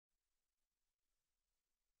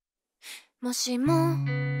もしも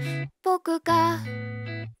僕が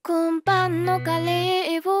今晩のカ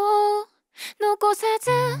レーを残さず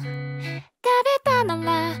食べたな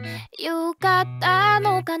らよかった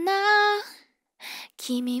のかな。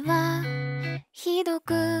君はひど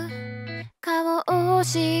く顔を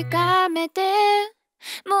しかめて、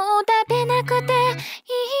もう食べなくてい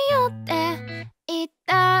いよって言っ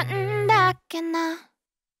たんだっけな。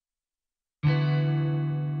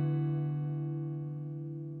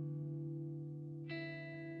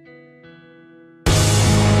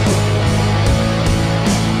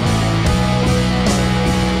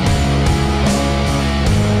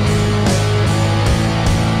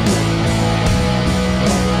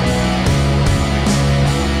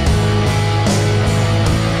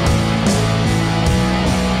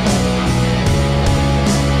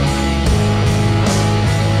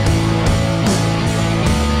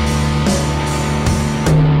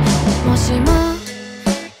もしも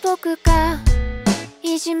僕が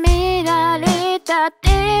いじめられたって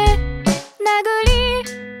殴り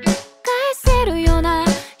返せるような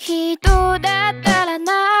人だったら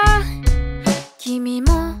な。君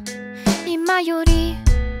も今より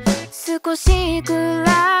少しく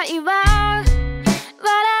らいは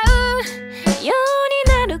笑うよ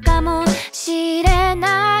うになるかもしれ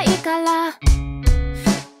ないから。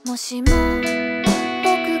もしも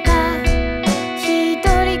僕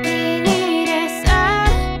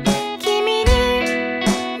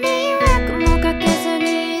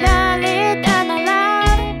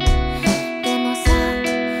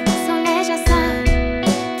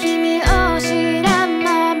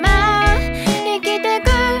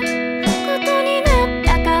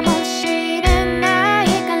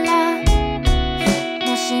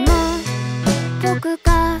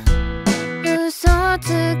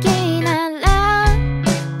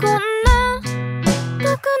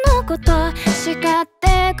が叱っ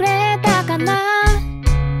てくれたかな。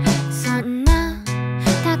そんな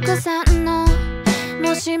たくさんの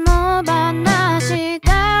もしも話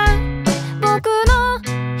が僕の部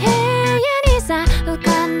屋にさ浮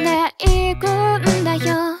かんでいくんだ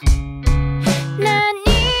よ。何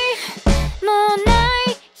もな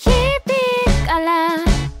い日々から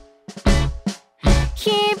日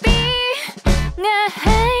々が入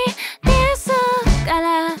ってそうから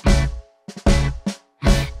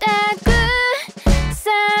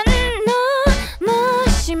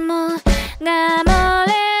が漏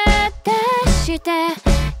れ出して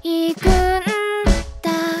いくんだ。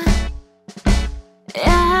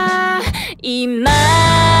今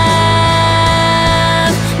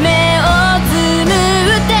目をつむ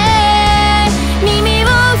って耳を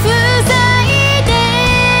塞いで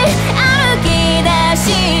歩き出し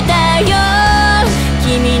たよ。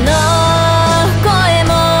君の声も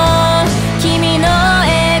君の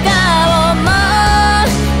笑顔も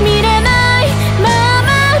見れないまま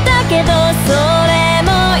だけど、それも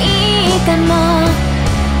いいかも。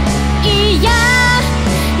いや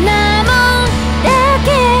なもんだけ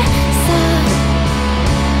さ、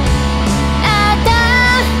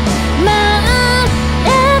頭ん中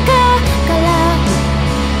から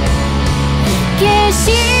消し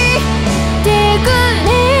てくれ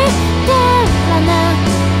たらな。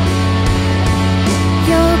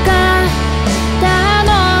よかったの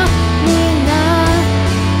にな。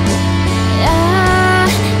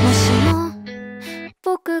もしも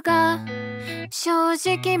僕が正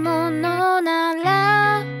直者な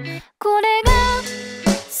らこれが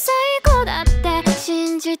最後だって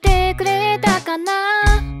信じてくれたかな。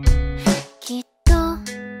きっと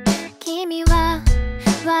君は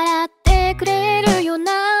笑ってくれるよ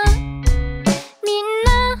な。みん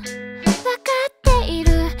なわかってい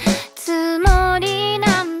るつもり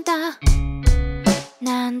なんだ。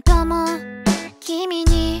何度も君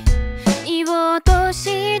に言おうと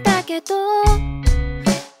したけど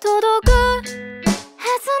届くは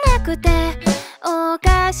ずなくてお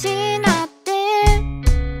かしなって。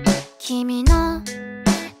君の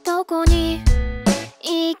とこに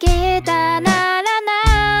行けたなら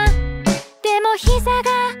な。でも膝が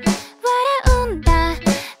笑うんだ、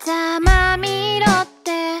ざまみろっ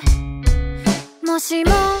て。もし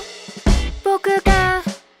も僕が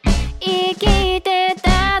生きて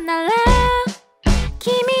たなら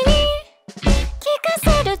君に聞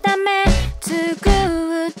かせるため作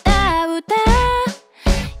った歌、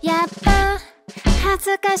やっぱ恥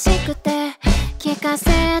ずかしくて聞か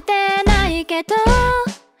せてないけど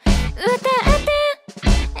歌